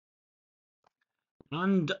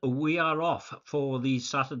And we are off for the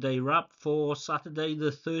Saturday wrap for Saturday, the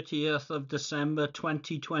 30th of December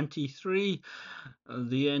 2023,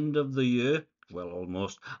 the end of the year, well,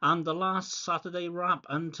 almost, and the last Saturday wrap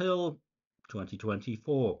until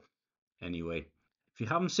 2024. Anyway, if you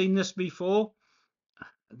haven't seen this before,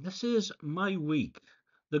 this is my week.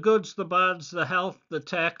 The goods, the bads, the health, the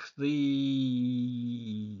tech,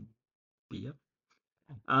 the beer,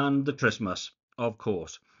 and the Christmas, of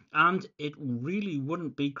course. And it really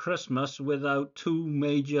wouldn't be Christmas without two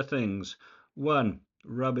major things. One,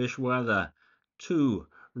 rubbish weather. Two,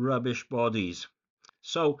 rubbish bodies.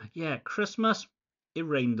 So, yeah, Christmas, it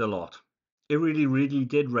rained a lot. It really, really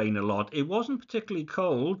did rain a lot. It wasn't particularly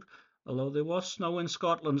cold, although there was snow in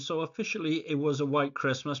Scotland, so officially it was a white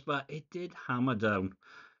Christmas, but it did hammer down.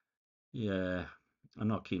 Yeah, I'm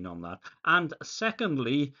not keen on that. And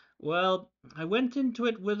secondly, well, I went into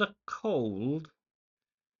it with a cold,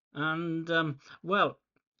 and well,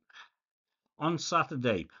 on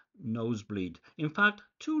Saturday, nosebleed. In fact,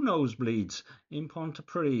 two nosebleeds in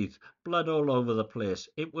Pontypridd, blood all over the place.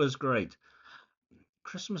 It was great.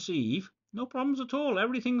 Christmas Eve, no problems at all.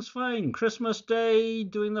 Everything's fine. Christmas Day,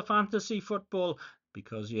 doing the fantasy football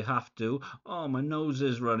because you have to. Oh, my nose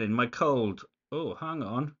is running. My cold. Oh, hang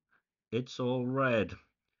on. It's all red.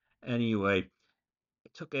 Anyway,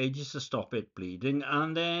 it took ages to stop it bleeding,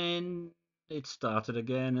 and then it started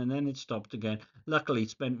again, and then it stopped again. Luckily,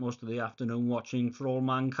 spent most of the afternoon watching For All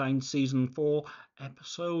Mankind season 4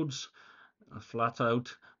 episodes, flat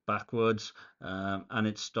out, backwards, and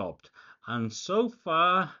it stopped. And so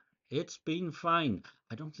far, it's been fine.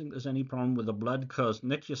 I don't think there's any problem with the blood, because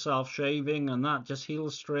nick yourself shaving and that just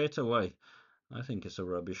heals straight away. I think it's a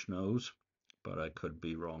rubbish nose, but I could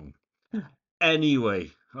be wrong.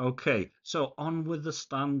 Anyway, okay, so on with the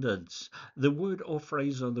standards. The word or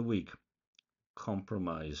phrase of the week,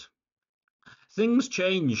 compromise. Things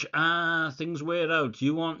change, things wear out.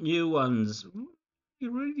 You want new ones.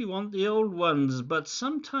 You really want the old ones, but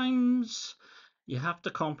sometimes you have to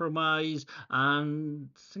compromise and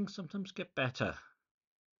things sometimes get better.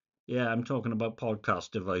 Yeah, I'm talking about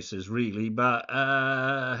podcast devices, really, but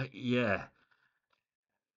yeah,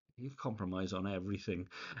 you compromise on everything.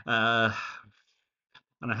 Uh,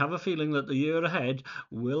 And I have a feeling that the year ahead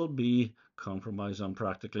will be compromise on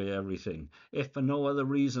practically everything, if for no other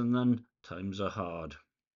reason than times are hard.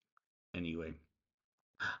 Anyway,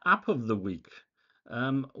 app of the week.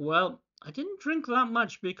 Well, I didn't drink that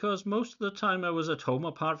much because most of the time I was at home,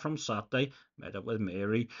 apart from Saturday, met up with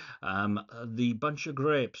Mary. The Bunch of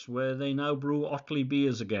Grapes, where they now brew Otley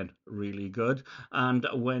beers again, really good. And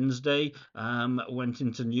Wednesday, went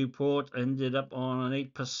into Newport, ended up on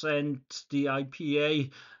an 8%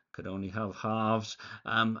 DIPA. Could only have halves.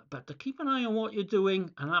 But to keep an eye on what you're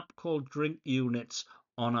doing, an app called Drink Units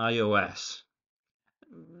on iOS.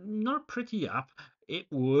 Not a pretty app. It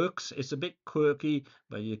works. It's a bit quirky,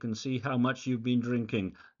 but you can see how much you've been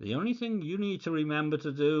drinking. The only thing you need to remember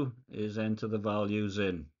to do is enter the values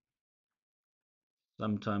in.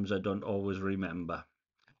 Sometimes I don't always remember.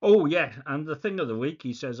 Oh, yeah, and the thing of the week,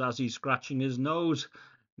 he says as he's scratching his nose,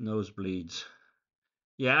 nosebleeds.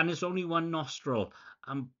 Yeah, and it's only one nostril,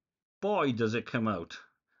 and boy, does it come out.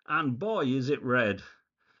 And boy, is it red.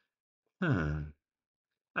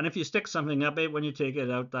 And if you stick something up it when you take it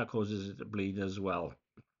out, that causes it to bleed as well.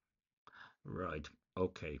 Right,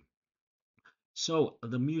 okay. So,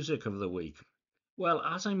 the music of the week. Well,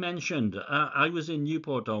 as I mentioned, I was in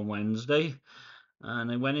Newport on Wednesday and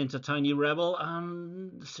I went into Tiny Rebel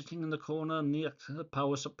and sitting in the corner near to the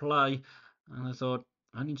power supply. And I thought,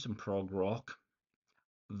 I need some prog rock.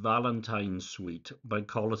 Valentyne Suite by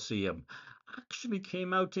Colosseum actually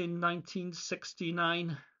came out in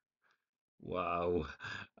 1969. Wow,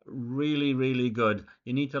 really, really good.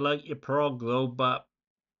 You need to like your prog though, but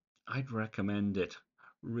I'd recommend it.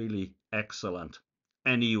 Really excellent.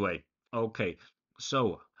 Anyway, okay,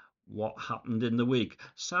 so what happened in the week?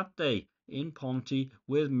 Saturday in Ponty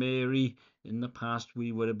with Mary. In the past,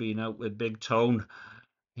 we would have been out with Big Tone.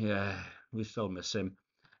 Yeah, we still miss him.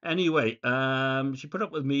 Anyway, she put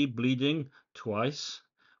up with me bleeding twice.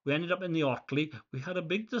 We ended up in the Otley. We had a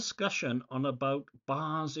big discussion on about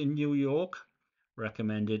bars in New York.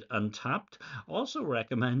 Recommended Untapped. Also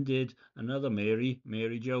recommended another Mary,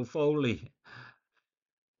 Mary Jo Foley.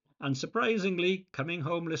 And surprisingly, coming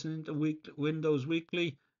home listening to Windows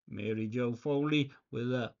Weekly, Mary Jo Foley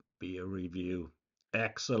with a beer review.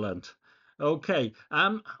 Excellent. Okay,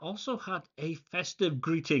 also had a festive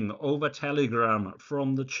greeting over Telegram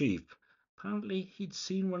from the chief. Apparently he'd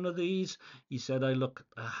seen one of these. He said I look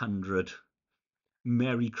 100.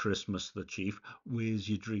 Merry Christmas, the chief. Where's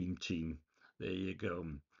your dream team? There you go.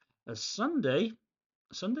 A Sunday.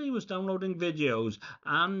 Sunday was downloading videos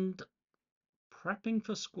and prepping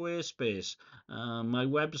for Squarespace. My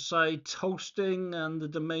website hosting and the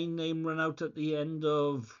domain name ran out at the end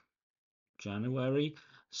of January.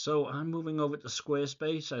 So I'm moving over to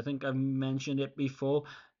Squarespace. I think I've mentioned it before.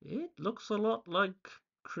 It looks a lot like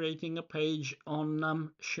creating a page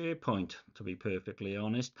on SharePoint, to be perfectly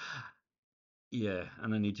honest. Yeah,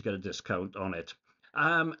 and I need to get a discount on it.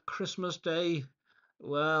 Christmas Day,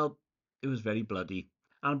 well, it was very bloody.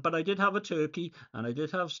 But I did have a turkey and I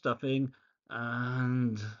did have stuffing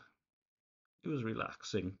and it was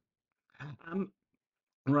relaxing. Um,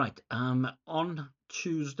 right, on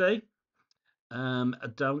Tuesday,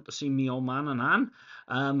 down to see me old man and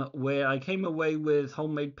Anne, where I came away with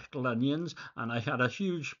homemade pickled onions and I had a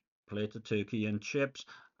huge plate of turkey and chips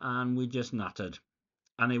and we just nattered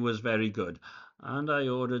and it was very good. And I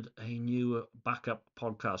ordered a new backup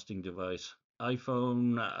podcasting device.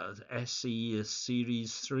 iPhone SE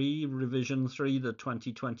Series 3, Revision 3, the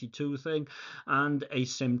 2022 thing, and a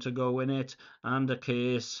SIM to go in it, and a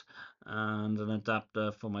case, and an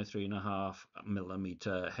adapter for my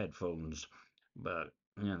 3.5mm headphones. But,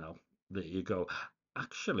 there you go.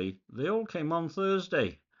 Actually, they all came on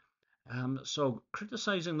Thursday. So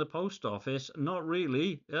criticizing the post office, not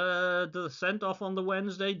really. Sent off on the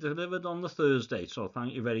Wednesday, delivered on the Thursday. So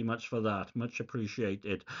thank you very much for that. Much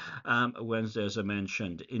appreciated. Wednesday, as I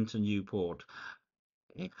mentioned, into Newport.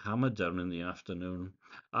 It hammered down in the afternoon.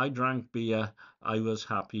 I drank beer. I was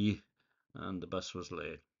happy, and the bus was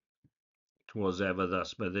late. It was ever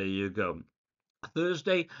thus, but there you go.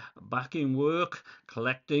 Thursday, back in work,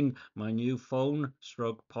 collecting my new phone,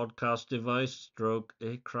 stroke podcast device, stroke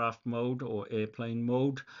aircraft mode or airplane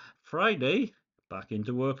mode. Friday, back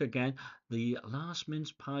into work again, the last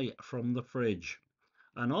mince pie from the fridge.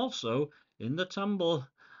 And also, in the tumble,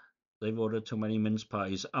 they've ordered too many mince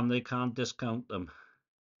pies and they can't discount them.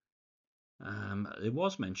 It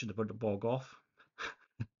was mentioned about the bog off,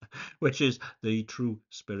 which is the true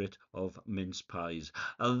spirit of mince pies.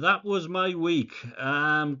 That was my week.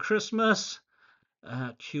 Christmas.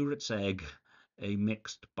 Curate's egg, a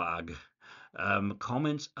mixed bag.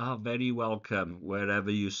 Comments are very welcome wherever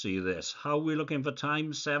you see this. How are we looking for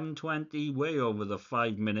time? 7:20, way over the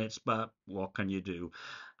 5 minutes, but what can you do?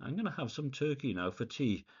 I'm going to have some turkey now for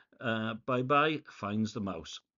tea. Bye bye, finds the mouse.